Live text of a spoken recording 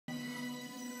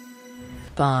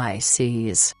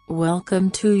Pisces,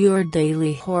 welcome to your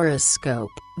daily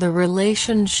horoscope. The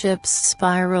relationships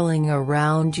spiraling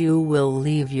around you will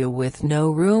leave you with no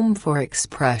room for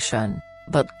expression,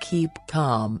 but keep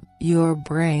calm. Your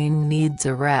brain needs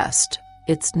a rest.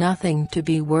 It's nothing to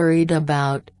be worried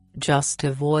about, just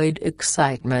avoid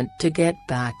excitement to get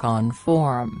back on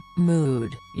form.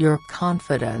 Mood: your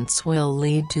confidence will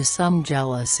lead to some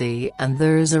jealousy and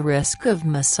there's a risk of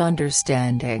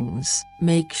misunderstandings.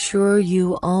 Make sure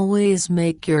you always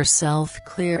make yourself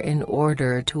clear in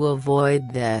order to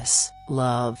avoid this.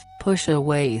 Love: push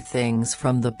away things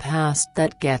from the past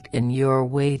that get in your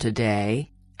way today,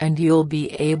 and you'll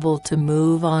be able to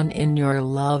move on in your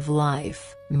love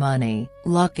life. Money: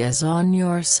 luck is on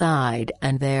your side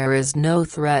and there is no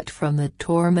threat from the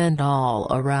torment all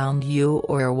around you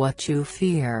or what you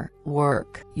fear.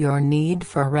 Work: your need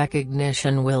for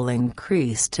recognition will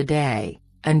increase today,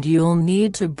 and you'll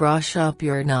need to brush up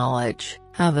your knowledge.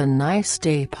 Have a nice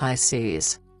day,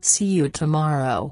 Pisces. See you tomorrow.